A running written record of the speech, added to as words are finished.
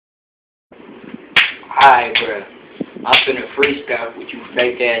Alright, bro. I'm finna freestyle with you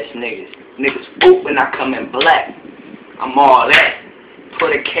fake ass niggas. Niggas spook when I come in black. I'm all that.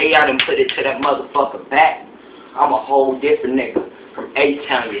 Put a K out and put it to that motherfucker back. I'm a whole different nigga. From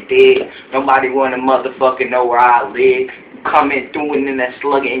A-Town, you dig? Nobody wanna motherfucking know where I live. Coming through and then that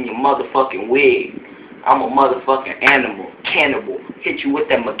slugger in your motherfucking wig. I'm a motherfucking animal. Cannibal. Hit you with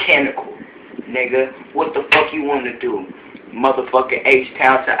that mechanical. Nigga, what the fuck you wanna do? Motherfucking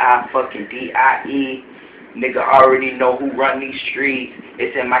H-Town to I-fucking-D-I-E. Nigga already know who run these streets.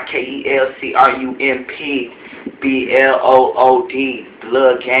 It's MIKELCRUMP-BLOOD.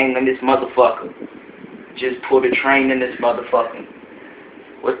 Blood gang in this motherfucker. Just pull the train in this motherfucker.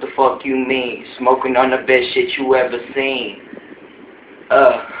 What the fuck you mean? Smoking on the best shit you ever seen.